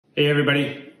Hey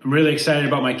everybody, I'm really excited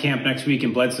about my camp next week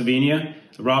in Bled, Slovenia,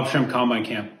 the Rob Schremp Combine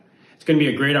camp. It's going to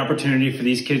be a great opportunity for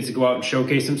these kids to go out and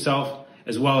showcase themselves,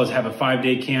 as well as have a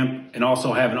 5-day camp and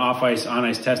also have an off-ice,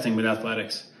 on-ice testing with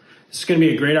athletics. This is going to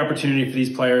be a great opportunity for these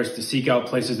players to seek out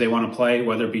places they want to play,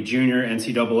 whether it be junior,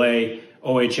 NCAA,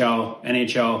 OHL,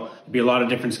 NHL. There'll be a lot of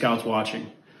different scouts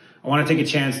watching. I want to take a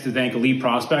chance to thank Elite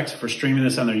Prospects for streaming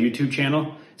this on their YouTube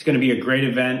channel. It's going to be a great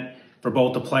event for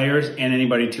both the players and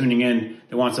anybody tuning in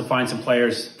that wants to find some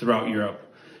players throughout Europe.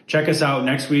 Check us out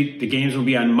next week. The games will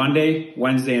be on Monday,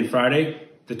 Wednesday, and Friday,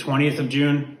 the 20th of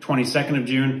June, 22nd of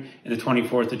June, and the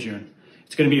 24th of June.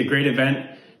 It's going to be a great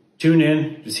event. Tune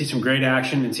in to see some great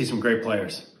action and see some great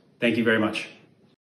players. Thank you very much.